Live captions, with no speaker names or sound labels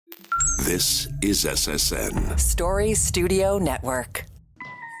This is SSN. Story Studio Network.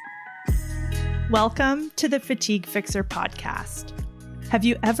 Welcome to the Fatigue Fixer podcast. Have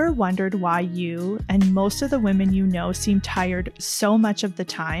you ever wondered why you and most of the women you know seem tired so much of the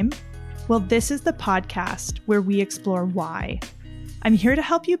time? Well, this is the podcast where we explore why. I'm here to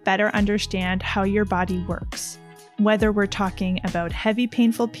help you better understand how your body works, whether we're talking about heavy,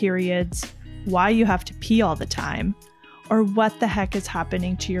 painful periods, why you have to pee all the time, or what the heck is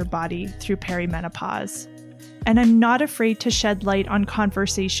happening to your body through perimenopause. And I'm not afraid to shed light on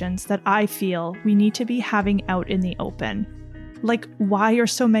conversations that I feel we need to be having out in the open. Like, why are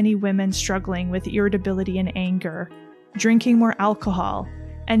so many women struggling with irritability and anger, drinking more alcohol,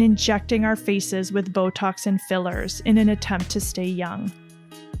 and injecting our faces with Botox and fillers in an attempt to stay young?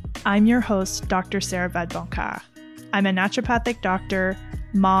 I'm your host, Dr. Sarah Vadeboncoeur. I'm a naturopathic doctor,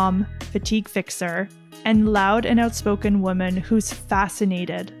 mom, fatigue fixer, and loud and outspoken woman who's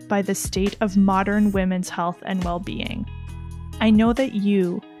fascinated by the state of modern women's health and well-being. I know that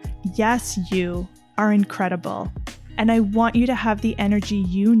you, yes, you, are incredible, and I want you to have the energy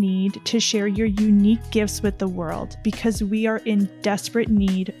you need to share your unique gifts with the world because we are in desperate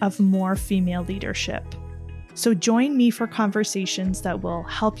need of more female leadership. So join me for conversations that will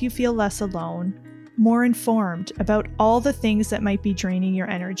help you feel less alone, more informed about all the things that might be draining your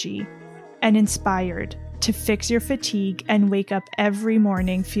energy, and inspired to fix your fatigue and wake up every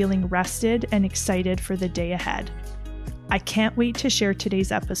morning feeling rested and excited for the day ahead. I can't wait to share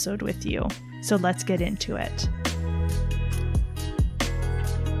today's episode with you, so let's get into it.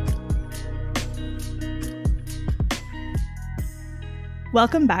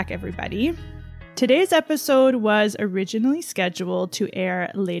 Welcome back, everybody. Today's episode was originally scheduled to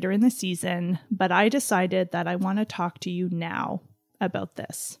air later in the season, but I decided that I want to talk to you now about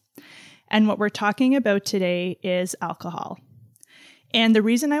this. And what we're talking about today is alcohol. And the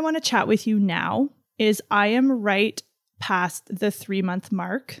reason I want to chat with you now is I am right past the 3-month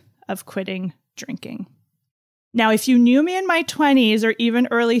mark of quitting drinking. Now, if you knew me in my 20s or even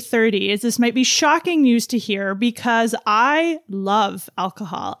early 30s, this might be shocking news to hear because I love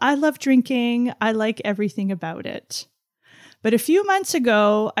alcohol. I love drinking. I like everything about it. But a few months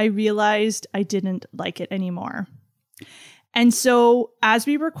ago, I realized I didn't like it anymore. And so as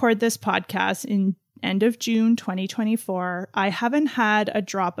we record this podcast in end of June 2024, I haven't had a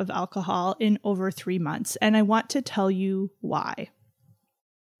drop of alcohol in over 3 months, and I want to tell you why.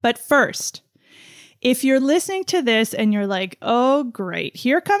 But first, if you're listening to this and you're like, oh, great,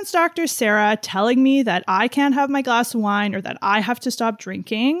 here comes Dr. Sarah telling me that I can't have my glass of wine or that I have to stop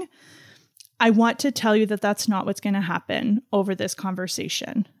drinking, I want to tell you that that's not what's going to happen over this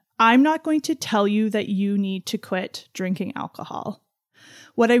conversation. I'm not going to tell you that you need to quit drinking alcohol.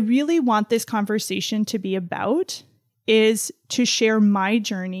 What I really want this conversation to be about is to share my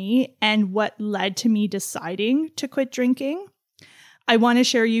journey and what led to me deciding to quit drinking. I want to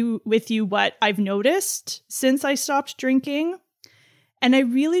share with you what I've noticed since I stopped drinking. And I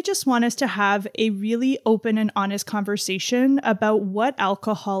really just want us to have a really open and honest conversation about what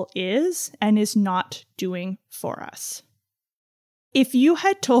alcohol is and is not doing for us. If you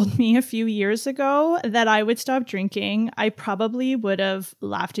had told me a few years ago that I would stop drinking, I probably would have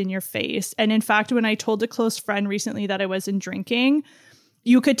laughed in your face. And in fact, when I told a close friend recently that I wasn't drinking,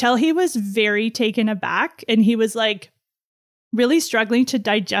 you could tell he was very taken aback. And he was like really struggling to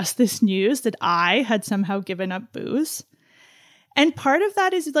digest this news that I had somehow given up booze. And part of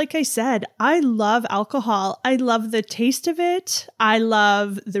that is, like I said, I love alcohol. I love the taste of it. I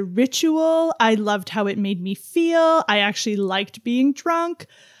love the ritual. I loved how it made me feel. I actually liked being drunk.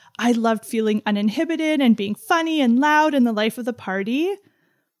 I loved feeling uninhibited and being funny and loud in the life of the party.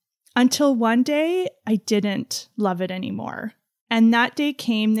 Until one day, I didn't love it anymore. And that day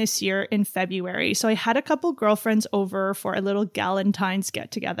came this year in February. So I had a couple girlfriends over for a little Galentine's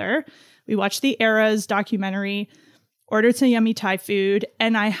get-together. We watched the Eras documentary, ordered some yummy Thai food,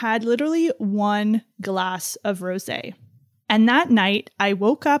 and I had literally 1 glass of rosé. And that night, I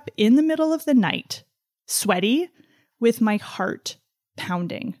woke up in the middle of the night, sweaty, with my heart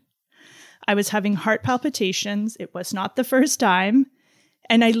pounding. I was having heart palpitations. It was not the first time.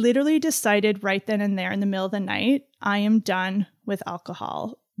 And I literally decided right then and there in the middle of the night, I am done with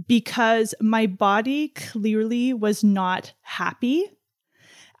alcohol because my body clearly was not happy.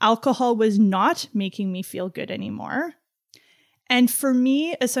 Alcohol was not making me feel good anymore. And for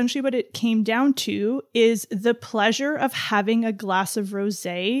me, essentially what it came down to is the pleasure of having a glass of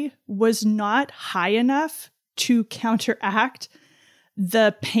rosé was not high enough to counteract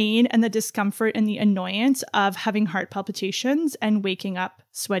the pain and the discomfort and the annoyance of having heart palpitations and waking up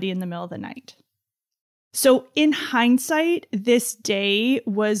sweaty in the middle of the night. So in hindsight, this day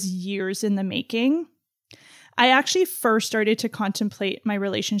was years in the making. I actually first started to contemplate my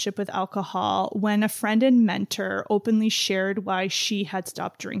relationship with alcohol when a friend and mentor openly shared why she had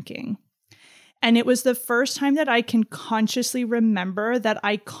stopped drinking. And it was the first time that I can consciously remember that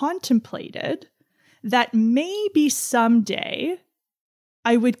I contemplated that maybe someday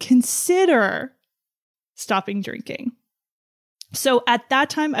I would consider stopping drinking. So at that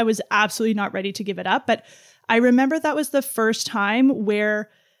time, I was absolutely not ready to give it up. But I remember that was the first time where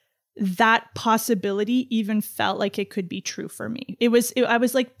that possibility even felt like it could be true for me. I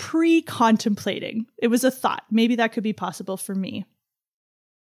was like pre-contemplating. It was a thought. Maybe that could be possible for me.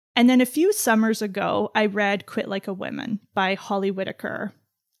 And then a few summers ago, I read Quit Like a Woman by Holly Whitaker.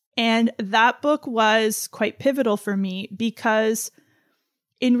 And that book was quite pivotal for me because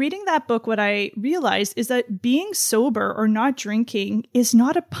in reading that book, what I realized is that being sober or not drinking is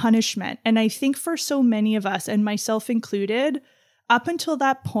not a punishment. And I think for so many of us, and myself included, up until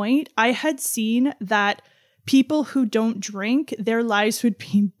that point, I had seen that people who don't drink, their lives would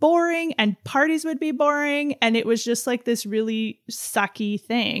be boring and parties would be boring. And it was just like this really sucky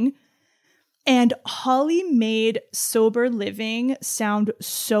thing. And Holly made sober living sound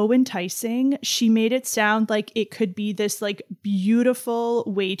so enticing. She made it sound like it could be this like beautiful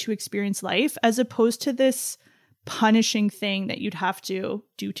way to experience life as opposed to this punishing thing that you'd have to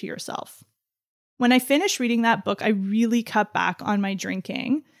do to yourself. When I finished reading that book, I really cut back on my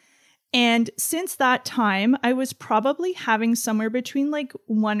drinking. And since that time, I was probably having somewhere between like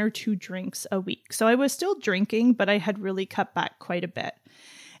 1 or 2 drinks a week. So I was still drinking, but I had really cut back quite a bit.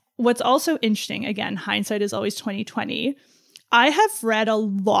 What's also interesting, again, hindsight is always 20/20. I have read a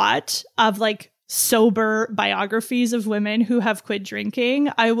lot of like sober biographies of women who have quit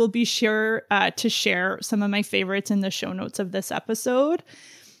drinking. I will be sure to share some of my favorites in the show notes of this episode.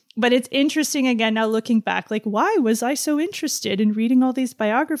 But it's interesting, again, now looking back, like, why was I so interested in reading all these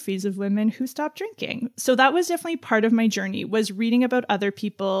biographies of women who stopped drinking? So that was definitely part of my journey, was reading about other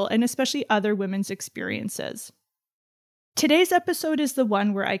people and especially other women's experiences. Today's episode is the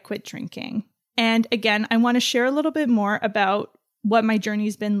one where I quit drinking. And again, I want to share a little bit more about what my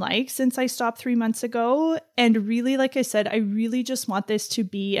journey's been like since I stopped 3 months ago. And really, like I said, I really just want this to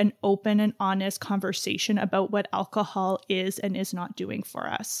be an open and honest conversation about what alcohol is and is not doing for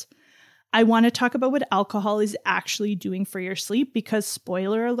us. I want to talk about what alcohol is actually doing for your sleep because,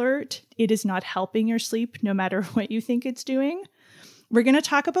 spoiler alert, it is not helping your sleep no matter what you think it's doing. We're going to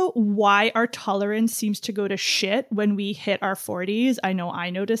talk about why our tolerance seems to go to shit when we hit our 40s. I know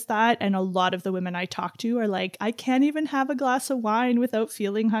I noticed that. And a lot of the women I talk to are like, I can't even have a glass of wine without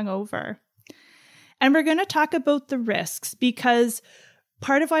feeling hungover. And we're going to talk about the risks because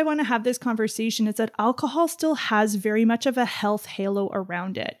part of why I want to have this conversation is that alcohol still has very much of a health halo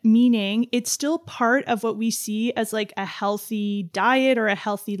around it, meaning it's still part of what we see as like a healthy diet or a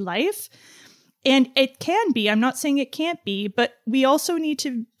healthy life. And it can be, I'm not saying it can't be, but we also need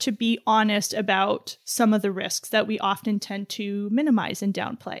to be honest about some of the risks that we often tend to minimize and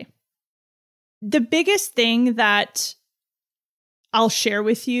downplay. The biggest thing that I'll share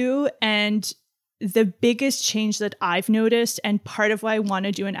with you and the biggest change that I've noticed, and part of why I want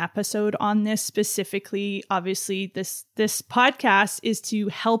to do an episode on this specifically, obviously this podcast is to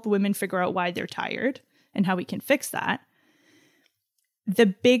help women figure out why they're tired and how we can fix that. The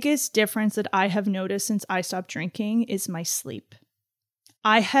biggest difference that I have noticed since I stopped drinking is my sleep.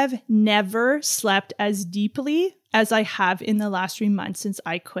 I have never slept as deeply as I have in the last 3 months since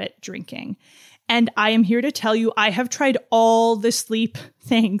I quit drinking. And I am here to tell you, I have tried all the sleep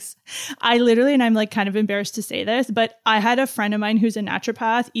things. I literally, and I'm like kind of embarrassed to say this, but I had a friend of mine who's a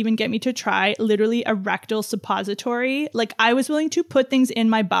naturopath even get me to try literally a rectal suppository. Like I was willing to put things in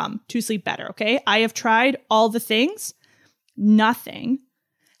my bum to sleep better, okay? I have tried all the things. Nothing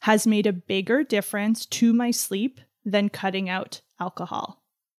has made a bigger difference to my sleep than cutting out alcohol.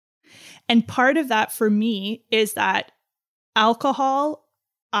 And part of that for me is that alcohol,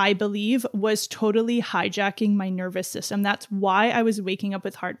 I believe, was totally hijacking my nervous system. That's why I was waking up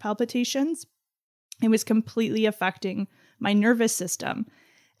with heart palpitations. It was completely affecting my nervous system.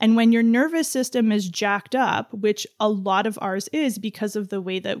 And when your nervous system is jacked up, which a lot of ours is because of the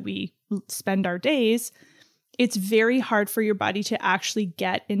way that we spend our days, it's very hard for your body to actually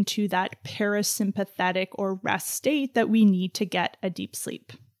get into that parasympathetic or rest state that we need to get a deep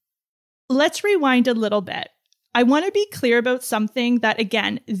sleep. Let's rewind a little bit. I want to be clear about something that,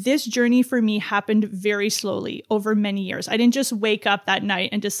 again, this journey for me happened very slowly over many years. I didn't just wake up that night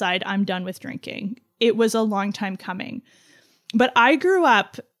and decide I'm done with drinking. It was a long time coming. But I grew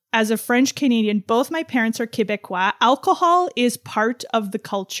up as a French Canadian, both my parents are Quebecois. Alcohol is part of the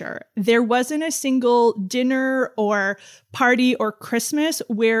culture. There wasn't a single dinner or party or Christmas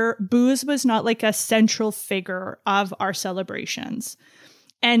where booze was not like a central figure of our celebrations.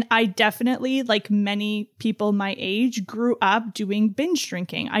 And I definitely, like many people my age, grew up doing binge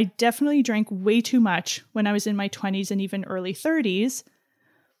drinking. I definitely drank way too much when I was in my 20s and even early 30s.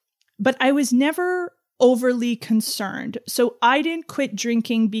 But I was never overly concerned. So I didn't quit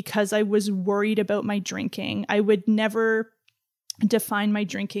drinking because I was worried about my drinking. I would never define my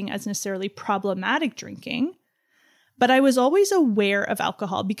drinking as necessarily problematic drinking. But I was always aware of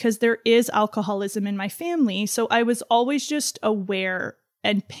alcohol because there is alcoholism in my family. So I was always just aware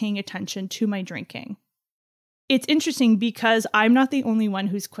and paying attention to my drinking. It's interesting because I'm not the only one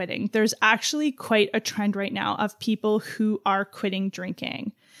who's quitting. There's actually quite a trend right now of people who are quitting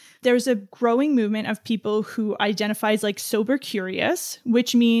drinking. There's a growing movement of people who identify as like sober curious,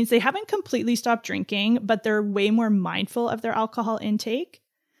 which means they haven't completely stopped drinking, but they're way more mindful of their alcohol intake.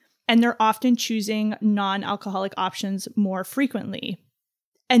 And they're often choosing non-alcoholic options more frequently.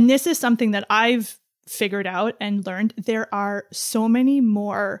 And this is something that I've figured out and learned. There are so many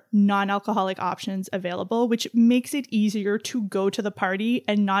more non-alcoholic options available, which makes it easier to go to the party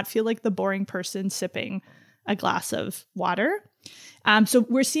and not feel like the boring person sipping a glass of water. So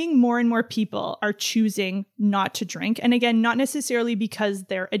we're seeing more and more people are choosing not to drink. And again, not necessarily because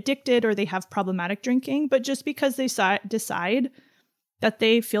they're addicted or they have problematic drinking, but just because they decide that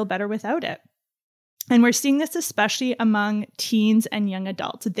they feel better without it. And we're seeing this especially among teens and young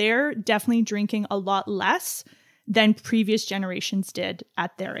adults. They're definitely drinking a lot less than previous generations did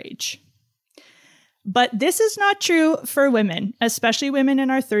at their age. But this is not true for women, especially women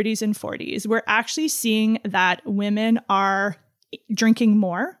in our 30s and 40s. We're actually seeing that women are drinking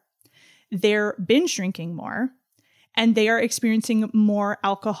more, they're binge drinking more, and they are experiencing more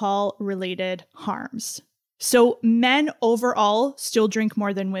alcohol-related harms. So men overall still drink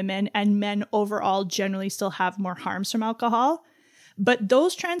more than women, and men overall generally still have more harms from alcohol. But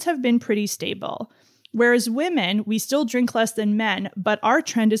those trends have been pretty stable. Whereas women, we still drink less than men, but our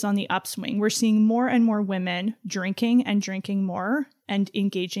trend is on the upswing. We're seeing more and more women drinking and drinking more and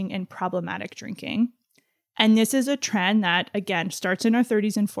engaging in problematic drinking. And this is a trend that, again, starts in our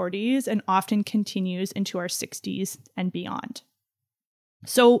 30s and 40s and often continues into our 60s and beyond.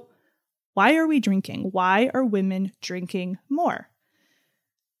 So why are we drinking? Why are women drinking more?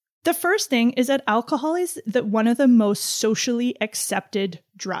 The first thing is that alcohol is one of the most socially accepted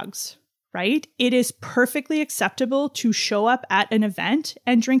drugs, right? It is perfectly acceptable to show up at an event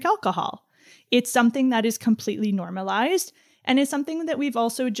and drink alcohol. It's something that is completely normalized. And it's something that we've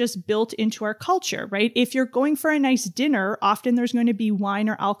also just built into our culture, right? If you're going for a nice dinner, often there's going to be wine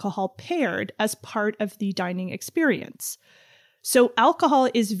or alcohol paired as part of the dining experience. So alcohol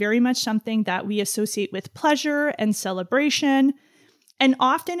is very much something that we associate with pleasure and celebration. And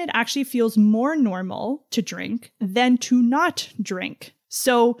often it actually feels more normal to drink than to not drink.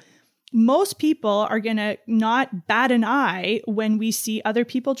 So most people are going to not bat an eye when we see other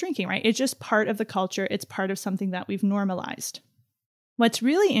people drinking, right? It's just part of the culture. It's part of something that we've normalized. What's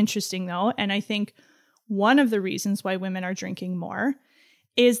really interesting, though, and I think one of the reasons why women are drinking more,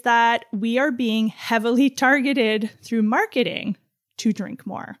 is that we are being heavily targeted through marketing to drink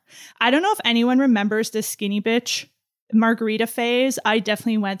more. I don't know if anyone remembers the skinny bitch margarita phase. I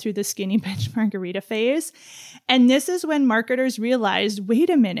definitely went through the skinny bitch margarita phase. And this is when marketers realized, wait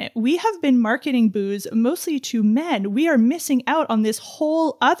a minute, we have been marketing booze mostly to men. We are missing out on this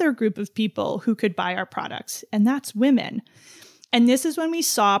whole other group of people who could buy our products, and that's women. And this is when we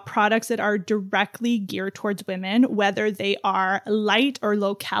saw products that are directly geared towards women, whether they are light or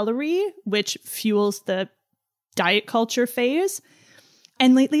low calorie, which fuels the diet culture phase.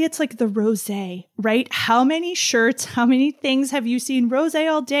 And lately it's like the rosé, right? How many shirts, how many things have you seen rosé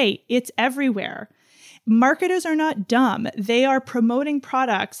all day? It's everywhere. Marketers are not dumb. They are promoting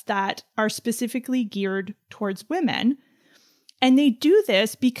products that are specifically geared towards women. And they do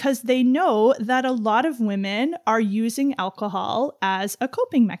this because they know that a lot of women are using alcohol as a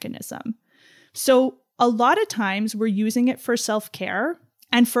coping mechanism. So a lot of times we're using it for self-care.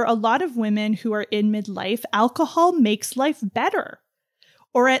 And for a lot of women who are in midlife, alcohol makes life better.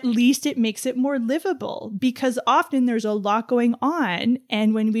 Or at least it makes it more livable, because often there's a lot going on.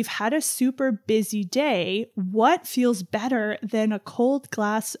 And when we've had a super busy day, what feels better than a cold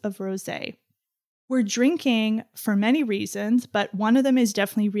glass of rosé? We're drinking for many reasons, but one of them is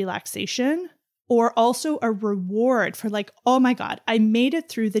definitely relaxation, or also a reward for like, oh my God, I made it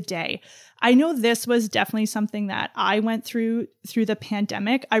through the day. I know this was definitely something that I went through the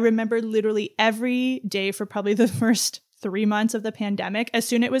pandemic. I remember literally every day for probably the first 3 months of the pandemic, as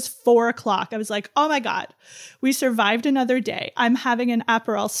soon as it was 4 o'clock, I was like, oh my God, we survived another day. I'm having an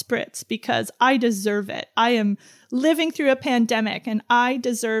Aperol Spritz because I deserve it. I am living through a pandemic and I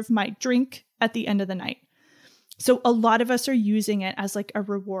deserve my drink at the end of the night. So a lot of us are using it as like a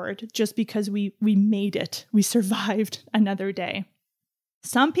reward just because we made it. We survived another day.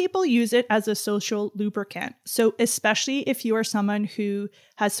 Some people use it as a social lubricant. So especially if you are someone who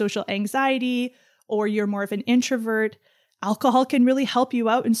has social anxiety or you're more of an introvert, alcohol can really help you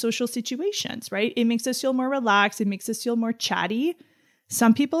out in social situations, right? It makes us feel more relaxed. It makes us feel more chatty.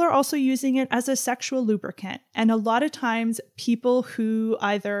 Some people are also using it as a sexual lubricant. And a lot of times people who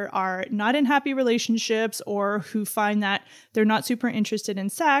either are not in happy relationships or who find that they're not super interested in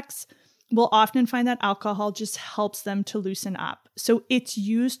sex will often find that alcohol just helps them to loosen up. So it's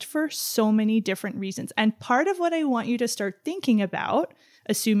used for so many different reasons. And part of what I want you to start thinking about,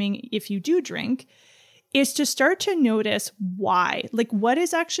 assuming if you do drink, is to start to notice why. Like, what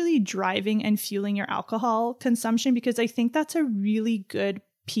is actually driving and fueling your alcohol consumption? Because I think that's a really good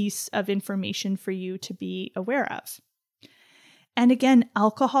piece of information for you to be aware of. And again,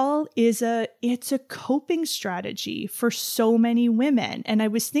 alcohol it's a coping strategy for so many women. And I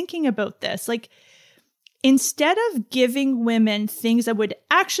was thinking about this, like, instead of giving women things that would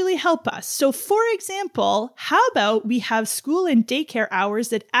actually help us. So for example, how about we have school and daycare hours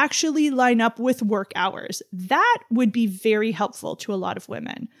that actually line up with work hours? That would be very helpful to a lot of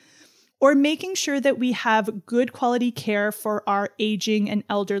women. Or making sure that we have good quality care for our aging and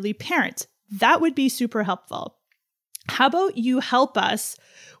elderly parents. That would be super helpful. How about you help us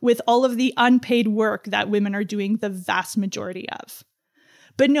with all of the unpaid work that women are doing the vast majority of?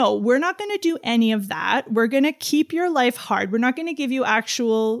 But no, we're not going to do any of that. We're going to keep your life hard. We're not going to give you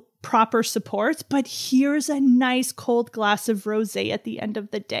actual proper supports, but here's a nice cold glass of rosé at the end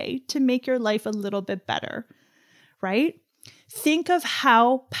of the day to make your life a little bit better, right? Think of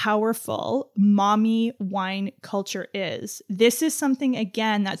how powerful mommy wine culture is. This is something,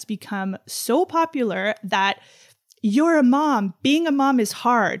 again, that's become so popular that you're a mom. Being a mom is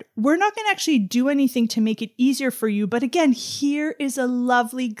hard. We're not going to actually do anything to make it easier for you. But again, here is a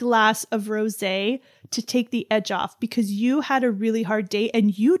lovely glass of rosé to take the edge off because you had a really hard day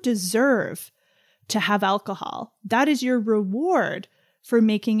and you deserve to have alcohol. That is your reward for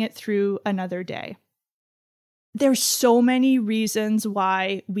making it through another day. There's so many reasons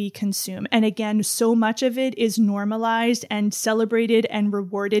why we consume. And again, so much of it is normalized and celebrated and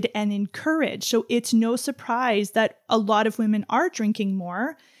rewarded and encouraged. So it's no surprise that a lot of women are drinking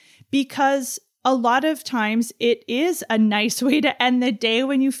more because a lot of times it is a nice way to end the day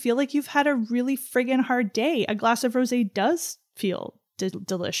when you feel like you've had a really friggin' hard day. A glass of rosé does feel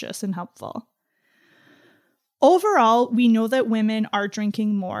delicious and helpful. Overall, we know that women are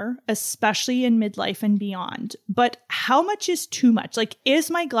drinking more, especially in midlife and beyond. But how much is too much? Like, is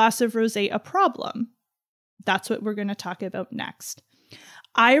my glass of rosé a problem? That's what we're going to talk about next.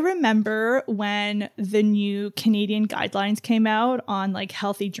 I remember when the new Canadian guidelines came out on like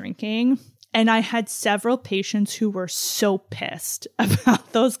healthy drinking, and I had several patients who were so pissed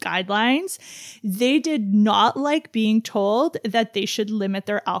about those guidelines. They did not like being told that they should limit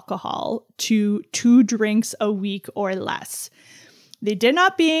their alcohol to 2 drinks a week or less. They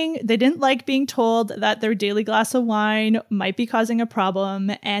didn't like being told that their daily glass of wine might be causing a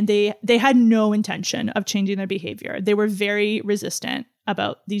problem, and they had no intention of changing their behavior. They were very resistant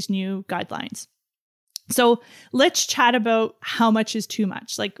about these new guidelines. So let's chat about how much is too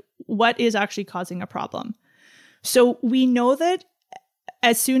much, like what is actually causing a problem. So we know that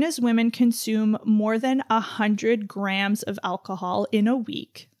as soon as women consume more than 100 grams of alcohol in a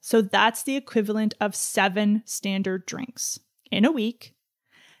week, so that's the equivalent of 7 standard drinks in a week,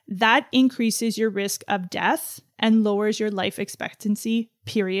 that increases your risk of death and lowers your life expectancy,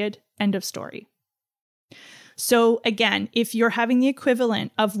 period, end of story. So again, if you're having the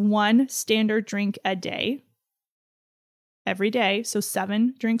equivalent of 1 standard drink a day, every day, so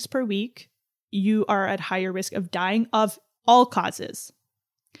 7 drinks per week, you are at higher risk of dying of all causes.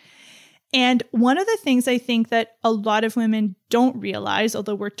 And one of the things I think that a lot of women don't realize,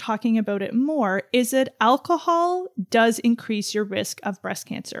 although we're talking about it more, is that alcohol does increase your risk of breast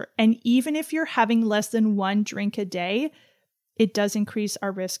cancer. And even if you're having less than 1 drink a day, it does increase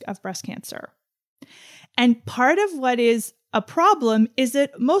our risk of breast cancer. And part of what is a problem is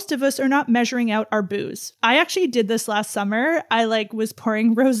that most of us are not measuring out our booze. I actually did this last summer. I was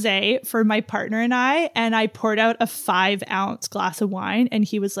pouring rosé for my partner and I poured out a 5-ounce glass of wine and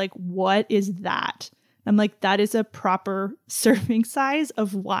he was like, "What is that?" I'm like, "That is a proper serving size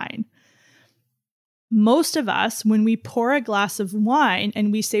of wine." Most of us, when we pour a glass of wine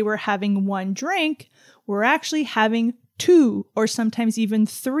and we say we're having 1 drink, we're actually having 2 or sometimes even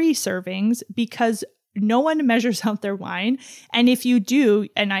 3 servings because no one measures out their wine. And if you do,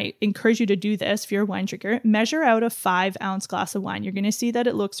 and I encourage you to do this if you're a wine drinker, measure out a 5-ounce glass of wine. You're going to see that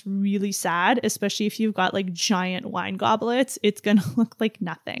it looks really sad, especially if you've got like giant wine goblets. It's going to look like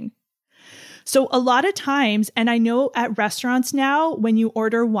nothing. So a lot of times, and I know at restaurants now, when you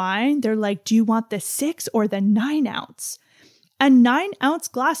order wine, they're like, do you want the 6 or the 9 ounce? A 9-ounce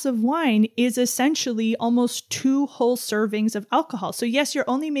glass of wine is essentially almost 2 whole servings of alcohol. So yes, you're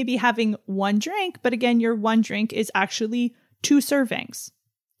only maybe having 1 drink, but again, your 1 drink is actually 2 servings.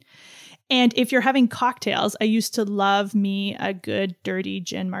 And if you're having cocktails, I used to love me a good dirty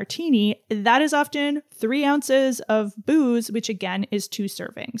gin martini. That is often 3 ounces of booze, which again is 2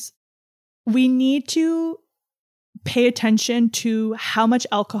 servings. We need to pay attention to how much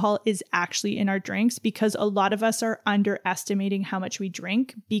alcohol is actually in our drinks because a lot of us are underestimating how much we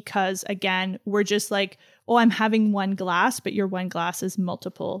drink because, again, we're just like, oh, I'm having 1 glass, but your 1 glass is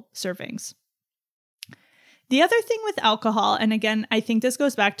multiple servings. The other thing with alcohol, and again, I think this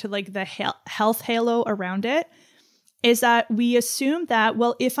goes back to like the health halo around it, is that we assume that,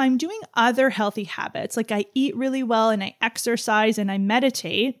 well, if I'm doing other healthy habits, like I eat really well and I exercise and I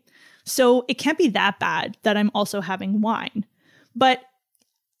meditate, so it can't be that bad that I'm also having wine. But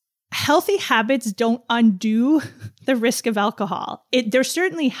healthy habits don't undo the risk of alcohol. They're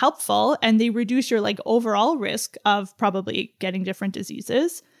certainly helpful and they reduce your like overall risk of probably getting different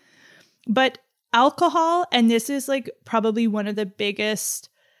diseases. But alcohol, and this is like probably one of the biggest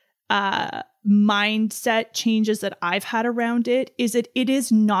mindset changes that I've had around it, is that it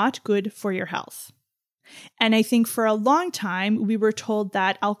is not good for your health. And I think for a long time, we were told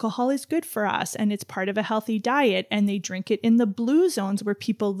that alcohol is good for us and it's part of a healthy diet and they drink it in the blue zones where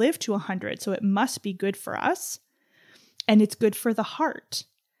people live to 100. So it must be good for us and it's good for the heart.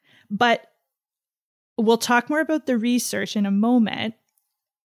 But we'll talk more about the research in a moment.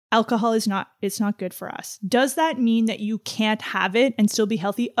 Alcohol it's not good for us. Does that mean that you can't have it and still be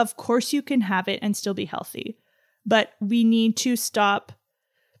healthy? Of course you can have it and still be healthy. But we need to stop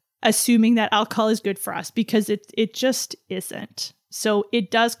assuming that alcohol is good for us because it just isn't. So it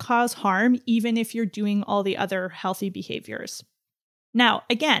does cause harm even if you're doing all the other healthy behaviors. Now,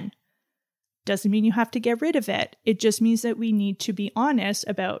 again, doesn't mean you have to get rid of it. It just means that we need to be honest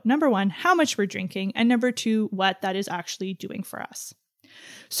about, number 1, how much we're drinking, and number 2, what that is actually doing for us.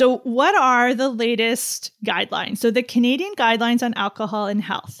 So what are the latest guidelines? So the Canadian guidelines on alcohol and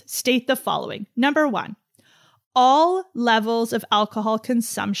health state the following. Number 1, all levels of alcohol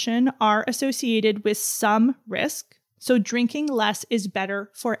consumption are associated with some risk, so drinking less is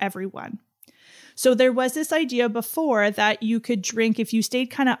better for everyone. So there was this idea before that you could drink if you stayed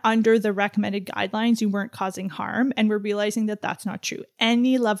kind of under the recommended guidelines, you weren't causing harm, and we're realizing that that's not true.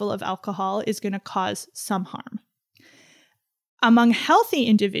 Any level of alcohol is going to cause some harm. Among healthy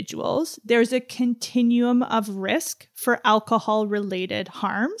individuals, there's a continuum of risk for alcohol-related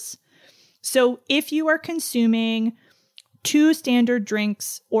harms. So if you are consuming 2 standard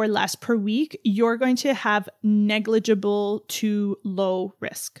drinks or less per week, you're going to have negligible to low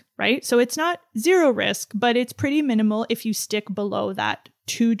risk, right? So it's not 0 risk, but it's pretty minimal if you stick below that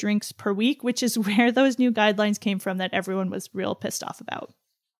 2 drinks per week, which is where those new guidelines came from that everyone was real pissed off about.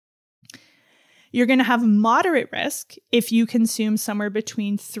 You're going to have moderate risk if you consume somewhere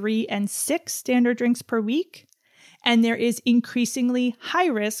between 3 and 6 standard drinks per week. And there is increasingly high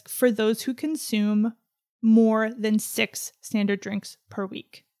risk for those who consume more than 6 standard drinks per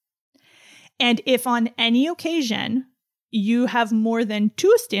week. And if on any occasion you have more than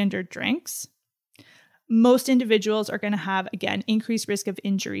 2 standard drinks, most individuals are going to have, again, increased risk of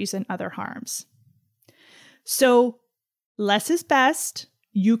injuries and other harms. So less is best.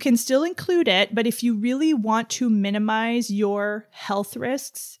 You can still include it, but if you really want to minimize your health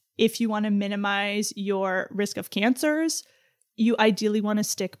risks, if you want to minimize your risk of cancers, you ideally want to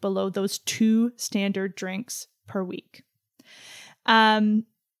stick below those 2 standard drinks per week. And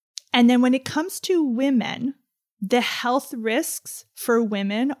then when it comes to women, the health risks for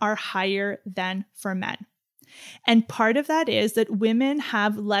women are higher than for men. And part of that is that women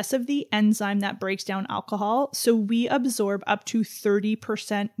have less of the enzyme that breaks down alcohol, so we absorb up to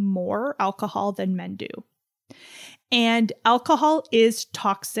 30% more alcohol than men do. And alcohol is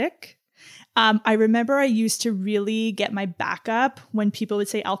toxic. I remember I used to really get my back up when people would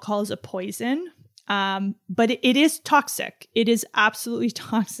say alcohol is a poison, but it is toxic. It is absolutely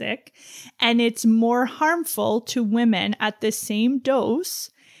toxic, and it's more harmful to women at the same dose,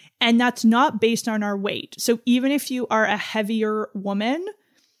 and that's not based on our weight. So even if you are a heavier woman,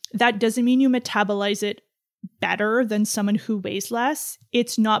 that doesn't mean you metabolize it better than someone who weighs less,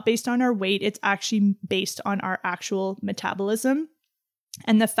 it's not based on our weight. It's actually based on our actual metabolism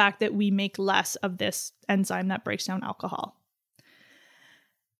and the fact that we make less of this enzyme that breaks down alcohol.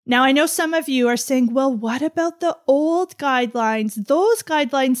 Now, I know some of you are saying, well, what about the old guidelines? Those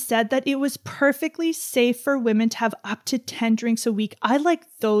guidelines said that it was perfectly safe for women to have up to 10 drinks a week. I like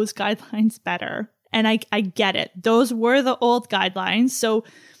those guidelines better. And I get it. Those were the old guidelines. So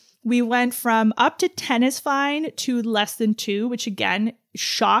we went from up to 10 is fine to less than 2, which again,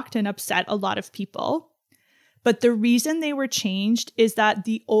 shocked and upset a lot of people. But the reason they were changed is that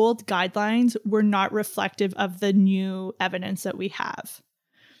the old guidelines were not reflective of the new evidence that we have.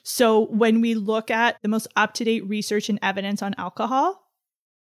 So when we look at the most up-to-date research and evidence on alcohol,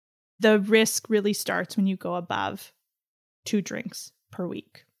 the risk really starts when you go above 2 drinks per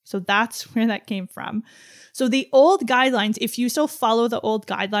week. So that's where that came from. So the old guidelines, if you still follow the old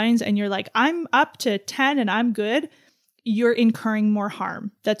guidelines and you're like, I'm up to 10 and I'm good, you're incurring more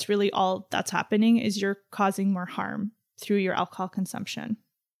harm. That's really all that's happening, is you're causing more harm through your alcohol consumption.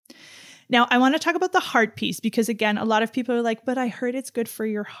 Now, I want to talk about the heart piece because, again, a lot of people are like, but I heard it's good for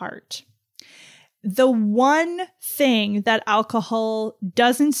your heart. The one thing that alcohol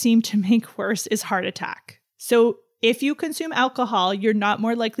doesn't seem to make worse is heart attack. So if you consume alcohol, you're not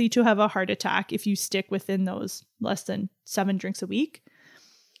more likely to have a heart attack if you stick within those less than 7 drinks a week.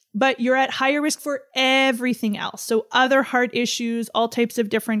 But you're at higher risk for everything else. So other heart issues, all types of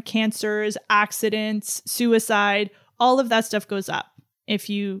different cancers, accidents, suicide, all of that stuff goes up if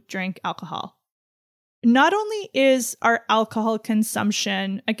you drink alcohol. Not only is our alcohol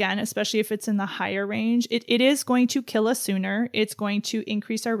consumption, again, especially if it's in the higher range, it is going to kill us sooner. It's going to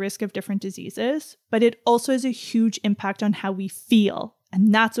increase our risk of different diseases, but it also has a huge impact on how we feel.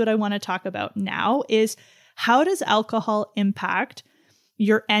 And that's what I want to talk about now is how does alcohol impact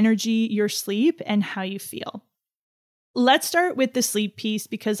your energy, your sleep, and how you feel? Let's start with the sleep piece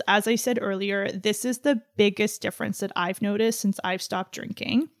because, as I said earlier, this is the biggest difference that I've noticed since I've stopped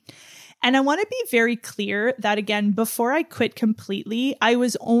drinking. And I want to be very clear that, again, before I quit completely, I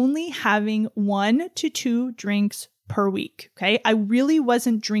was only having 1 to 2 drinks per week, okay? I really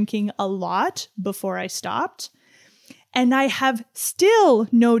wasn't drinking a lot before I stopped. And I have still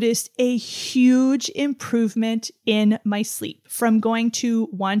noticed a huge improvement in my sleep from going to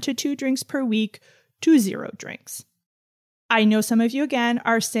 1 to 2 drinks per week to 0 drinks. I know some of you, again,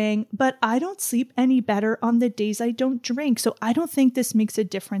 are saying, but I don't sleep any better on the days I don't drink, so I don't think this makes a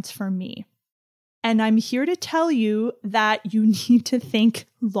difference for me. And I'm here to tell you that you need to think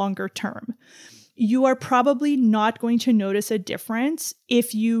longer term. You are probably not going to notice a difference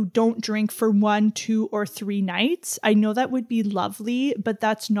if you don't drink for 1, 2, or 3 nights. I know that would be lovely, but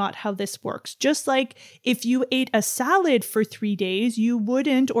that's not how this works. Just like if you ate a salad for 3 days, you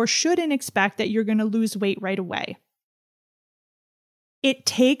wouldn't or shouldn't expect that you're going to lose weight right away. It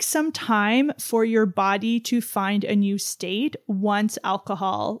takes some time for your body to find a new state once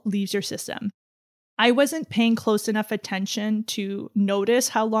alcohol leaves your system. I wasn't paying close enough attention to notice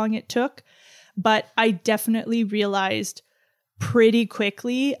how long it took, but I definitely realized pretty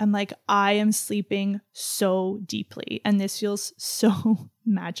quickly, I'm like, I am sleeping so deeply, and this feels so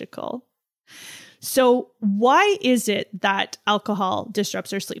magical. So why is it that alcohol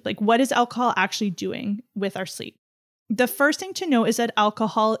disrupts our sleep? Like, what is alcohol actually doing with our sleep? The first thing to know is that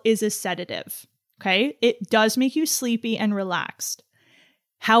alcohol is a sedative, okay? It does make you sleepy and relaxed.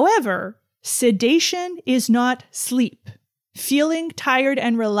 However, sedation is not sleep. Feeling tired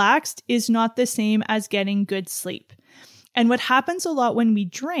and relaxed is not the same as getting good sleep. And what happens a lot when we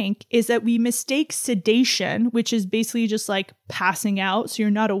drink is that we mistake sedation, which is basically just like passing out, so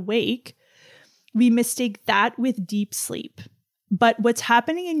you're not awake. We mistake that with deep sleep. But what's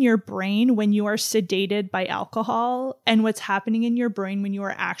happening in your brain when you are sedated by alcohol and what's happening in your brain when you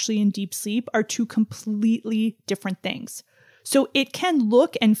are actually in deep sleep are 2 completely different things. So it can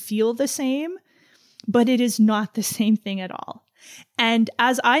look and feel the same, but it is not the same thing at all. And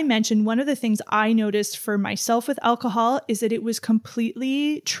as I mentioned, one of the things I noticed for myself with alcohol is that it was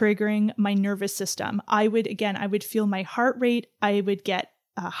completely triggering my nervous system. I would feel my heart rate. I would get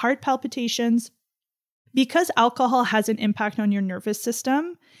heart palpitations. Because alcohol has an impact on your nervous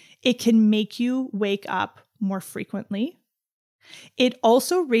system, it can make you wake up more frequently. It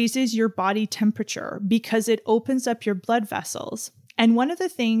also raises your body temperature because it opens up your blood vessels. And one of the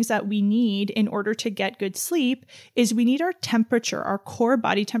things that we need in order to get good sleep is we need our temperature, our core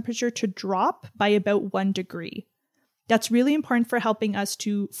body temperature, to drop by about 1 degree. That's really important for helping us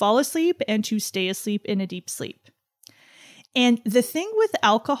to fall asleep and to stay asleep in a deep sleep. And the thing with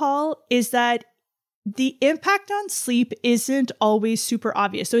alcohol is that the impact on sleep isn't always super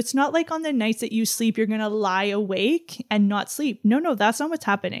obvious. So it's not like on the nights that you sleep, you're going to lie awake and not sleep. No, that's not what's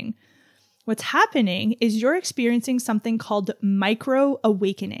happening. What's happening is you're experiencing something called micro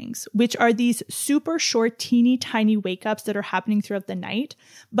awakenings, which are these super short, teeny tiny wake ups that are happening throughout the night.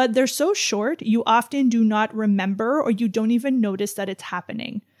 But they're so short, you often do not remember or you don't even notice that it's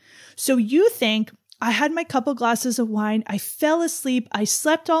happening. So you think, I had my couple glasses of wine, I fell asleep, I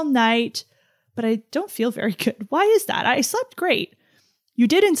slept all night, but I don't feel very good. Why is that? I slept great. You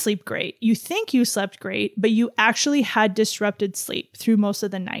didn't sleep great. You think you slept great, but you actually had disrupted sleep through most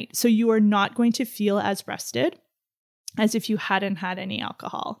of the night. So you are not going to feel as rested as if you hadn't had any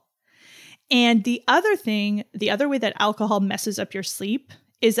alcohol. And the other way that alcohol messes up your sleep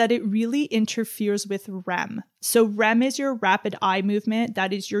is that it really interferes with REM. So REM is your rapid eye movement.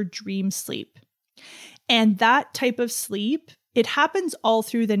 That is your dream sleep. And that type of sleep, it happens all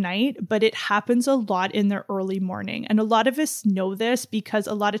through the night, but it happens a lot in the early morning. And a lot of us know this because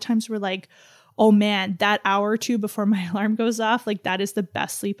a lot of times we're like, oh man, that hour or two before my alarm goes off, like that is the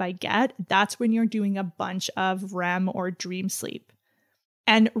best sleep I get. That's when you're doing a bunch of REM or dream sleep.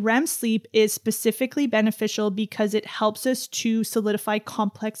 And REM sleep is specifically beneficial because it helps us to solidify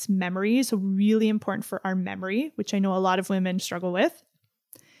complex memories, so really important for our memory, which I know a lot of women struggle with.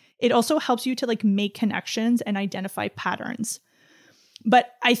 It also helps you to make connections and identify patterns.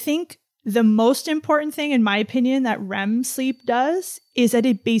 But I think the most important thing, in my opinion, that REM sleep does is that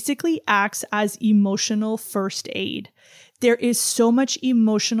it basically acts as emotional first aid. There is so much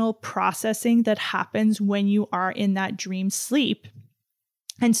emotional processing that happens when you are in that dream sleep.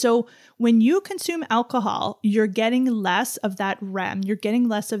 And so when you consume alcohol, you're getting less of that REM, you're getting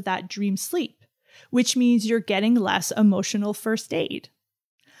less of that dream sleep, which means you're getting less emotional first aid.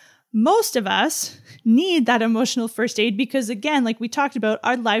 Most of us need that emotional first aid because, again, like we talked about,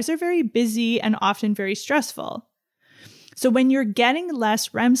 our lives are very busy and often very stressful. So when you're getting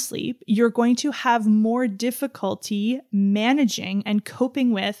less REM sleep, you're going to have more difficulty managing and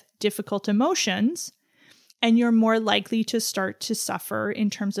coping with difficult emotions, and you're more likely to start to suffer in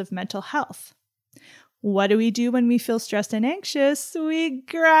terms of mental health. What do we do when we feel stressed and anxious? We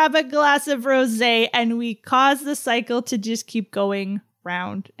grab a glass of rosé and we cause the cycle to just keep going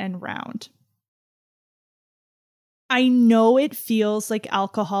round and round. I know it feels like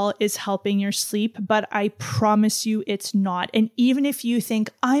alcohol is helping your sleep, but I promise you it's not. And even if you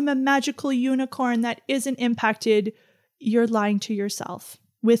think I'm a magical unicorn that isn't impacted, you're lying to yourself.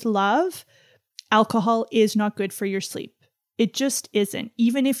 With love, alcohol is not good for your sleep. It just isn't.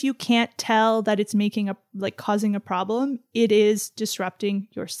 Even if you can't tell that it's causing a problem, it is disrupting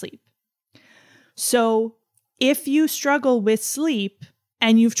your sleep. So if you struggle with sleep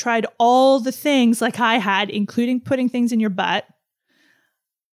and you've tried all the things like I had, including putting things in your butt,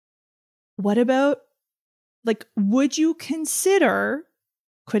 what about, would you consider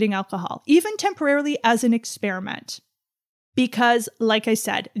quitting alcohol, even temporarily as an experiment? Because, like I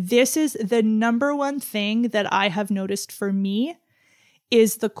said, this is the number one thing that I have noticed for me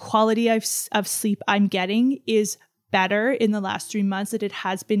is the quality of sleep I'm getting is better in the last 3 months than it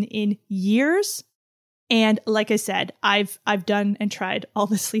has been in years. And like I said, I've done and tried all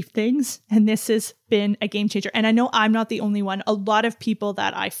the sleep things, and this has been a game changer. And I know I'm not the only one. A lot of people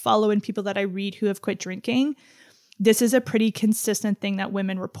that I follow and people that I read who have quit drinking, this is a pretty consistent thing that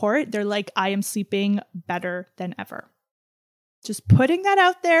women report. They're like, I am sleeping better than ever. Just putting that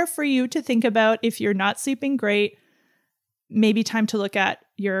out there for you to think about. If you're not sleeping great, maybe time to look at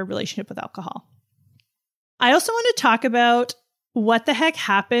your relationship with alcohol. I also want to talk about what the heck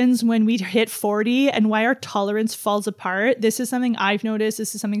happens when we hit 40 and why our tolerance falls apart. This is something I've noticed.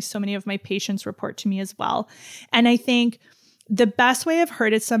 This is something so many of my patients report to me as well. And I think the best way I've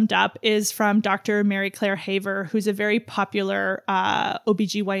heard it summed up is from Dr. Mary Claire Haver, who's a very popular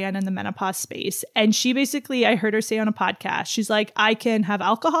OBGYN in the menopause space. And she basically, I heard her say on a podcast, she's like, I can have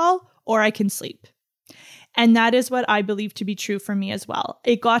alcohol or I can sleep. And that is what I believe to be true for me as well.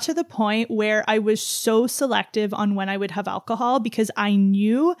 It got to the point where I was so selective on when I would have alcohol because I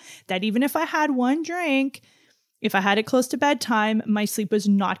knew that even if I had one drink, if I had it close to bedtime, my sleep was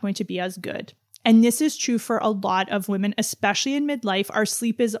not going to be as good. And this is true for a lot of women, especially in midlife. Our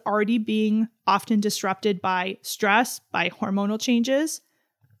sleep is already being often disrupted by stress, by hormonal changes.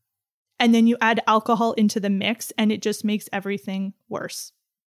 And then you add alcohol into the mix and it just makes everything worse.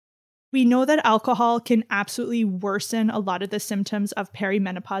 We know that alcohol can absolutely worsen a lot of the symptoms of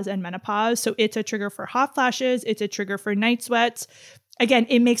perimenopause and menopause. So it's a trigger for hot flashes. It's a trigger for night sweats. Again,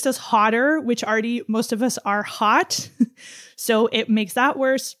 it makes us hotter, which already most of us are hot. So it makes that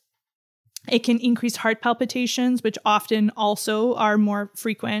worse. It can increase heart palpitations, which often also are more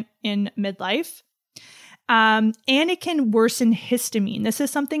frequent in midlife. And it can worsen histamine. This is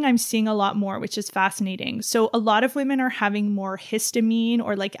something I'm seeing a lot more, which is fascinating. So a lot of women are having more histamine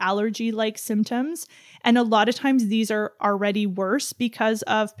or like allergy-like symptoms. And a lot of times these are already worse because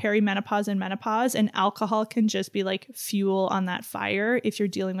of perimenopause and menopause. And alcohol can just be like fuel on that fire if you're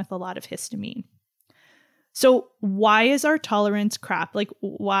dealing with a lot of histamine. So why is our tolerance crap? Like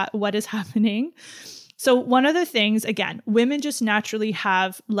what is happening? So one of the things, again, women just naturally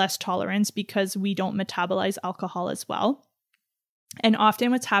have less tolerance because we don't metabolize alcohol as well. And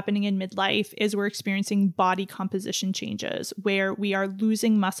often what's happening in midlife is we're experiencing body composition changes where we are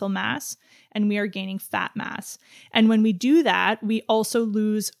losing muscle mass and we are gaining fat mass. And when we do that, we also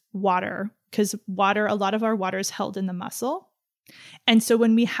lose water because a lot of our water is held in the muscle. And so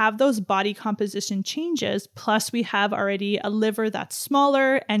when we have those body composition changes, plus we have already a liver that's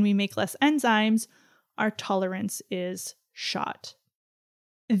smaller and we make less enzymes, our tolerance is shot.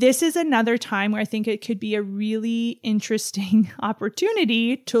 This is another time where I think it could be a really interesting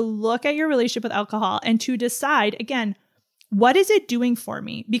opportunity to look at your relationship with alcohol and to decide, again, what is it doing for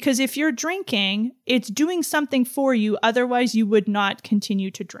me? Because if you're drinking, it's doing something for you. Otherwise, you would not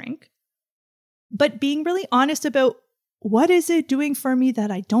continue to drink. But being really honest about what is it doing for me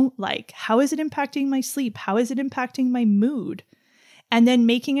that I don't like? How is it impacting my sleep? How is it impacting my mood? And then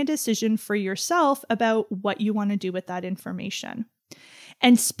making a decision for yourself about what you want to do with that information.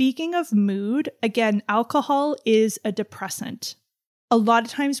 And speaking of mood, again, alcohol is a depressant. A lot of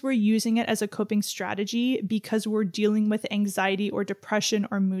times we're using it as a coping strategy because we're dealing with anxiety or depression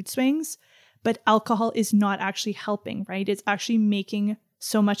or mood swings, but alcohol is not actually helping, right? It's actually making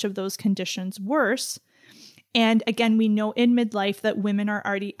so much of those conditions worse. And again, we know in midlife that women are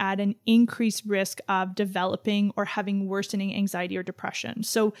already at an increased risk of developing or having worsening anxiety or depression.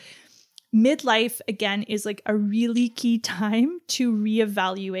 So midlife, again, is like a really key time to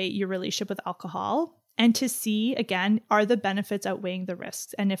reevaluate your relationship with alcohol and to see, again, are the benefits outweighing the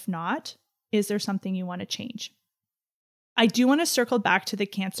risks? And if not, is there something you want to change? I do want to circle back to the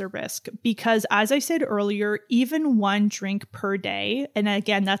cancer risk because, as I said earlier, even one drink per day, and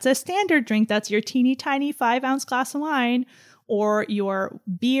again, that's a standard drink, that's your teeny tiny 5-ounce glass of wine or your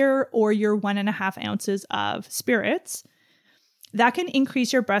beer or your 1.5 ounces of spirits, that can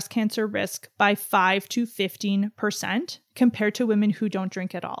increase your breast cancer risk by 5 to 15% compared to women who don't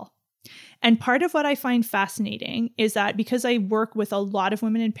drink at all. And part of what I find fascinating is that because I work with a lot of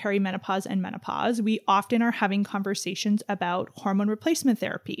women in perimenopause and menopause, we often are having conversations about hormone replacement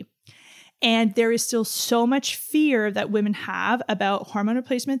therapy. And there is still so much fear that women have about hormone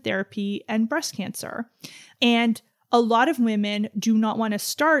replacement therapy and breast cancer. And a lot of women do not want to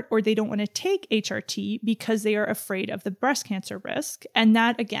start or they don't want to take HRT because they are afraid of the breast cancer risk. And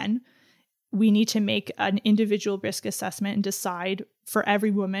that, again, we need to make an individual risk assessment and decide for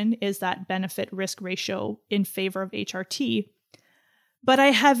every woman, is that benefit risk ratio in favor of HRT? But I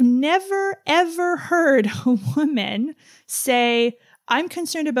have never, ever heard a woman say, I'm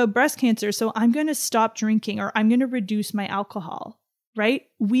concerned about breast cancer, so I'm going to stop drinking or I'm going to reduce my alcohol, right?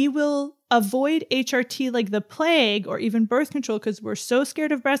 We will avoid HRT like the plague or even birth control because we're so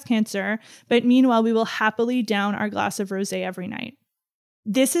scared of breast cancer. But meanwhile, we will happily down our glass of rosé every night.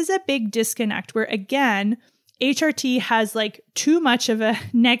 This is a big disconnect where, again, HRT has like too much of a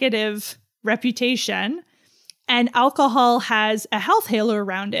negative reputation and alcohol has a health halo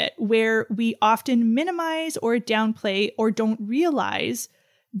around it where we often minimize or downplay or don't realize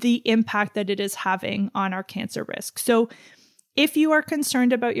the impact that it is having on our cancer risk. So if you are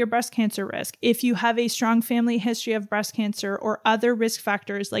concerned about your breast cancer risk, if you have a strong family history of breast cancer or other risk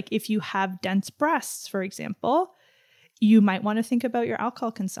factors, like if you have dense breasts, for example, you might want to think about your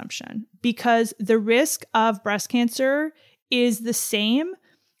alcohol consumption because the risk of breast cancer is the same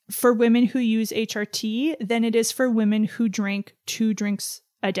for women who use HRT than it is for women who drink 2 drinks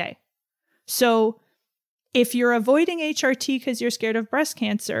a day. So if you're avoiding HRT because you're scared of breast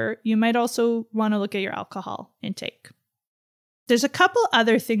cancer, you might also want to look at your alcohol intake. There's a couple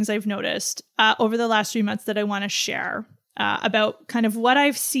other things I've noticed over the last 3 months that I want to share about kind of what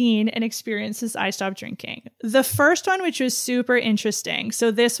I've seen and experienced as I stopped drinking. The first one, which was super interesting.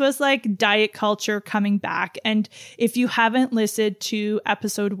 So this was like diet culture coming back. And if you haven't listened to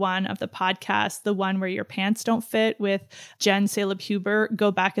episode 1 of the podcast, the one where your pants don't fit with Jen Saleb-Huber,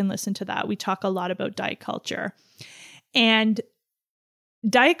 go back and listen to that. We talk a lot about diet culture. And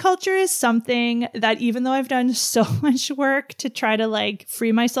diet culture is something that even though I've done so much work to try to like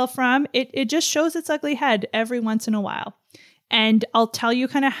free myself from, it just shows its ugly head every once in a while. And I'll tell you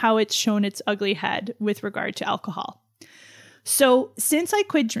kind of how it's shown its ugly head with regard to alcohol. So since I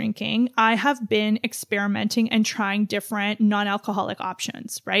quit drinking, I have been experimenting and trying different non-alcoholic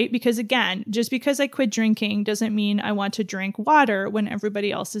options, right? Because again, just because I quit drinking doesn't mean I want to drink water when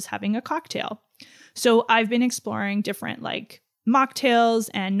everybody else is having a cocktail. So I've been exploring different like mocktails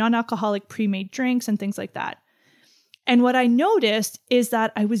and non-alcoholic pre-made drinks and things like that. And what I noticed is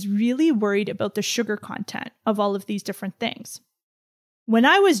that I was really worried about the sugar content of all of these different things. When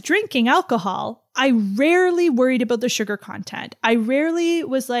I was drinking alcohol, I rarely worried about the sugar content. I rarely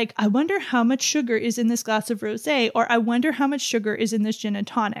was like, I wonder how much sugar is in this glass of rosé, or I wonder how much sugar is in this gin and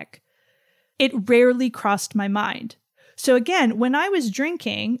tonic. It rarely crossed my mind. So again, when I was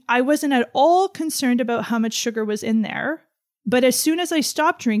drinking, I wasn't at all concerned about how much sugar was in there. But as soon as I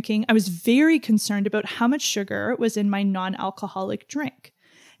stopped drinking, I was very concerned about how much sugar was in my non-alcoholic drink.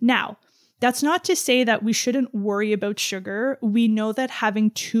 Now, that's not to say that we shouldn't worry about sugar. We know that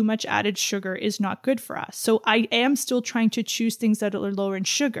having too much added sugar is not good for us. So I am still trying to choose things that are lower in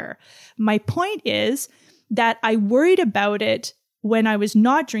sugar. My point is that I worried about it when I was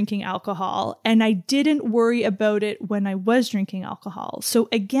not drinking alcohol, and I didn't worry about it when I was drinking alcohol. So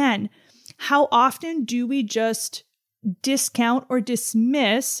again, how often do we just discount or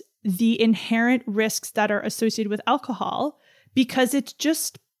dismiss the inherent risks that are associated with alcohol because it's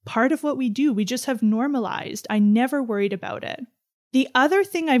just part of what we do? We just have normalized. I never worried about it. The other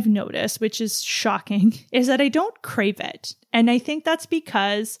thing I've noticed, which is shocking, is that I don't crave it. And I think that's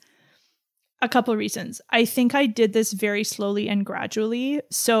because a couple of reasons. I think I did this very slowly and gradually.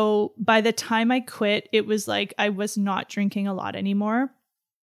 So by the time I quit, it was like I was not drinking a lot anymore.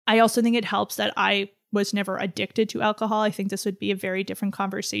 I also think it helps that I was never addicted to alcohol. I think this would be a very different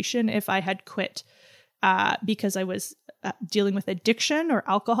conversation if I had quit because I was dealing with addiction or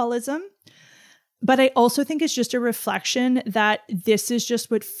alcoholism. But I also think it's just a reflection that this is just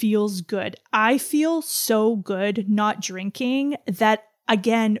what feels good. I feel so good not drinking that,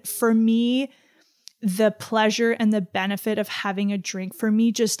 again, for me, the pleasure and the benefit of having a drink for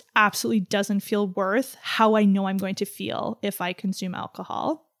me just absolutely doesn't feel worth how I know I'm going to feel if I consume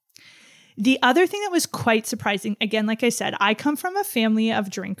alcohol. The other thing that was quite surprising, again, like I said, I come from a family of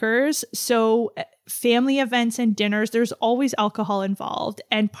drinkers. So family events and dinners, there's always alcohol involved.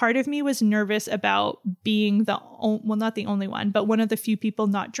 And part of me was nervous about being not the only one, but one of the few people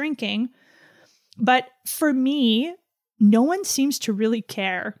not drinking. But for me, no one seems to really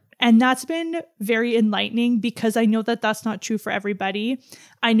care. And that's been very enlightening because I know that that's not true for everybody.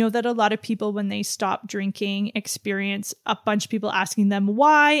 I know that a lot of people, when they stop drinking, experience a bunch of people asking them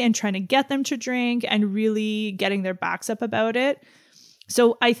why and trying to get them to drink and really getting their backs up about it.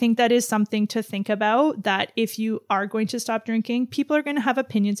 So I think that is something to think about, that if you are going to stop drinking, people are going to have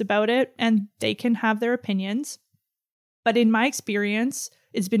opinions about it and they can have their opinions. But in my experience,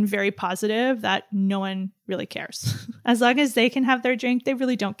 it's been very positive that no one really cares. As long as they can have their drink, they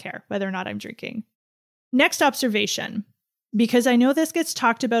really don't care whether or not I'm drinking. Next observation, because I know this gets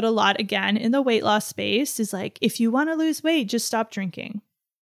talked about a lot again in the weight loss space, is like, if you want to lose weight, just stop drinking.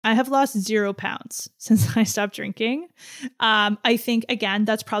 I have lost 0 pounds since I stopped drinking. I think, again,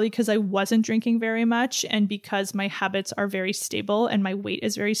 that's probably because I wasn't drinking very much and because my habits are very stable and my weight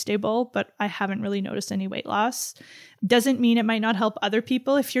is very stable, but I haven't really noticed any weight loss. Doesn't mean it might not help other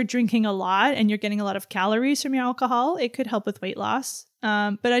people. If you're drinking a lot and you're getting a lot of calories from your alcohol, it could help with weight loss.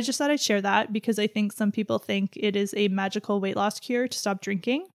 But I just thought I'd share that because I think some people think it is a magical weight loss cure to stop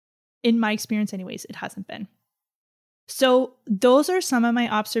drinking. In my experience anyways, it hasn't been. So those are some of my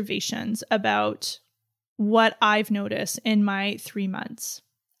observations about what I've noticed in my 3 months.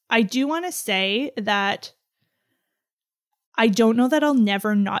 I do want to say that I don't know that I'll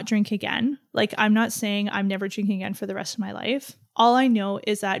never not drink again. Like, I'm not saying I'm never drinking again for the rest of my life. All I know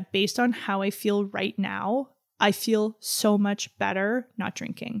is that based on how I feel right now, I feel so much better not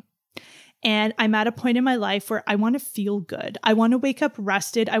drinking. And I'm at a point in my life where I want to feel good. I want to wake up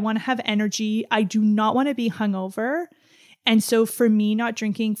rested. I want to have energy. I do not want to be hungover. And so for me, not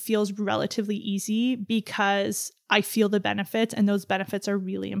drinking feels relatively easy because I feel the benefits, and those benefits are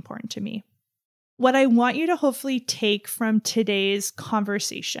really important to me. What I want you to hopefully take from today's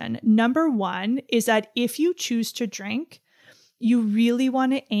conversation, number one, is that if you choose to drink, you really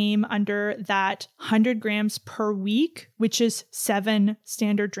want to aim under that 100 grams per week, which is 7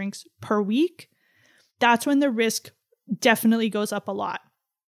 standard drinks per week. That's when the risk definitely goes up a lot.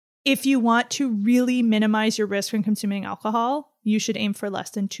 If you want to really minimize your risk from consuming alcohol, you should aim for less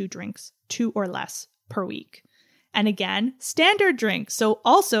than 2 drinks, 2 or less per week. And again, standard drinks. So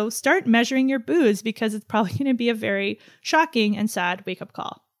also start measuring your booze because it's probably going to be a very shocking and sad wake-up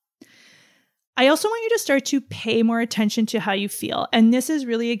call. I also want you to start to pay more attention to how you feel. And this is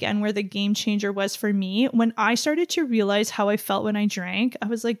really, again, where the game changer was for me. When I started to realize how I felt when I drank, I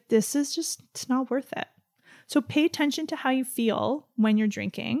was like, this is just, it's not worth it. So pay attention to how you feel when you're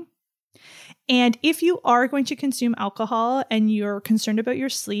drinking. And if you are going to consume alcohol and you're concerned about your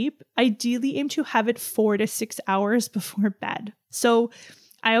sleep, ideally aim to have it 4 to 6 hours before bed. So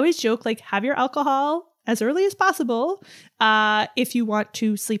I always joke, like, have your alcohol as early as possible if you want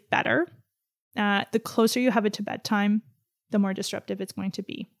to sleep better. The closer you have it to bedtime, the more disruptive it's going to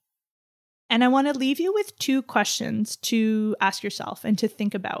be. And I want to leave you with 2 questions to ask yourself and to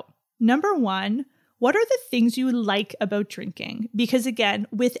think about. Number 1, what are the things you like about drinking? Because again,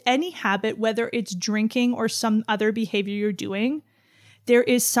 with any habit, whether it's drinking or some other behavior you're doing, there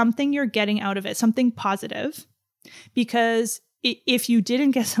is something you're getting out of it, something positive. Because if you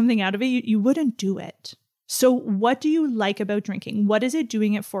didn't get something out of it, you wouldn't do it. So what do you like about drinking? What is it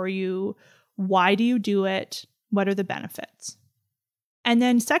doing it for you? Why do you do it? What are the benefits? And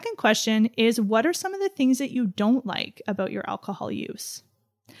then second question is, what are some of the things that you don't like about your alcohol use?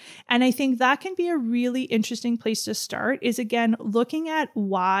 And I think that can be a really interesting place to start, is again, looking at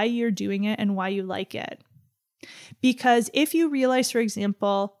why you're doing it and why you like it. Because if you realize, for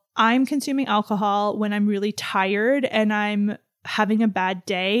example, I'm consuming alcohol when I'm really tired and I'm having a bad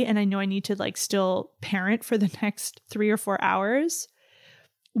day and I know I need to like still parent for the next 3 or 4 hours,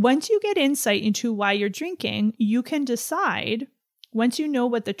 once you get insight into why you're drinking, you can decide, once you know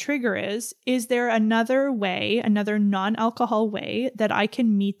what the trigger is there another way, another non-alcohol way that I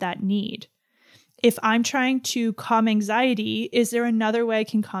can meet that need? If I'm trying to calm anxiety, is there another way I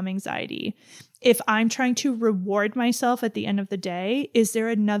can calm anxiety? If I'm trying to reward myself at the end of the day, is there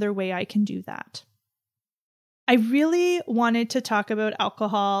another way I can do that? I really wanted to talk about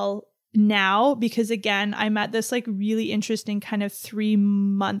alcohol now because, again, I'm at this like really interesting kind of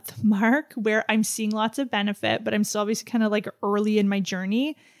 3-month mark where I'm seeing lots of benefit, but I'm still obviously kind of like early in my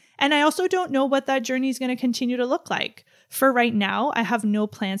journey. And I also don't know what that journey is going to continue to look like. For right now, I have no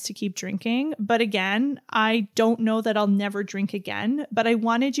plans to keep drinking. But again, I don't know that I'll never drink again. But I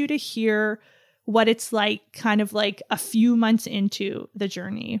wanted you to hear what it's like kind of like a few months into the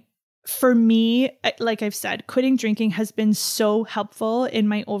journey. For me, like I've said, quitting drinking has been so helpful in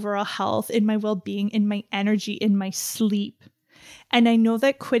my overall health, in my well-being, in my energy, in my sleep. And I know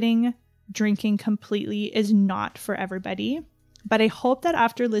that quitting drinking completely is not for everybody, but I hope that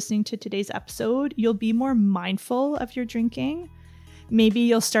after listening to today's episode, you'll be more mindful of your drinking. Maybe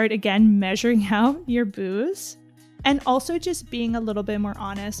you'll start again measuring out your booze, and also just being a little bit more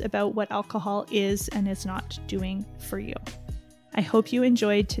honest about what alcohol is and is not doing for you. I hope you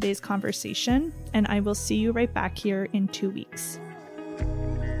enjoyed today's conversation, and I will see you right back here in 2 weeks.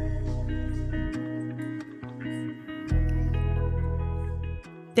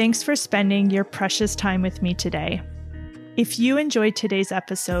 Thanks for spending your precious time with me today. If you enjoyed today's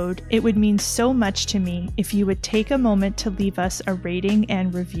episode, it would mean so much to me if you would take a moment to leave us a rating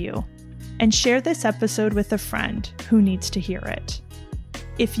and review, and share this episode with a friend who needs to hear it.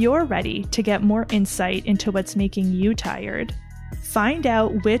 If you're ready to get more insight into what's making you tired, find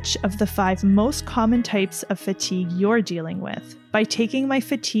out which of the 5 most common types of fatigue you're dealing with by taking my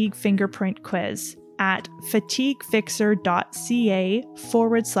fatigue fingerprint quiz at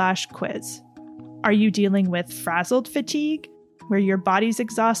fatiguefixer.ca/quiz. Are you dealing with frazzled fatigue, where your body's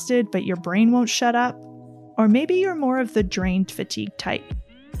exhausted but your brain won't shut up? Or maybe you're more of the drained fatigue type,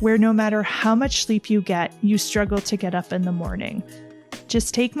 where no matter how much sleep you get, you struggle to get up in the morning.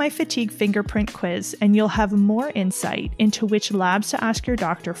 Just take my fatigue fingerprint quiz and you'll have more insight into which labs to ask your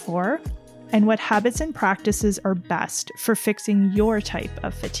doctor for and what habits and practices are best for fixing your type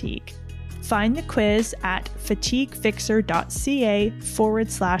of fatigue. Find the quiz at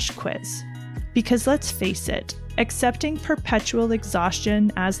fatiguefixer.ca/quiz. Because let's face it, accepting perpetual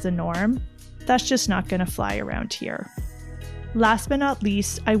exhaustion as the norm, that's just not going to fly around here. Last but not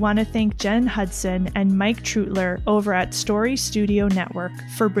least, I want to thank Jen Hudson and Mike Trutler over at Story Studio Network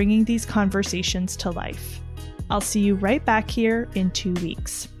for bringing these conversations to life. I'll see you right back here in 2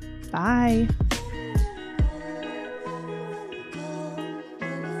 weeks. Bye.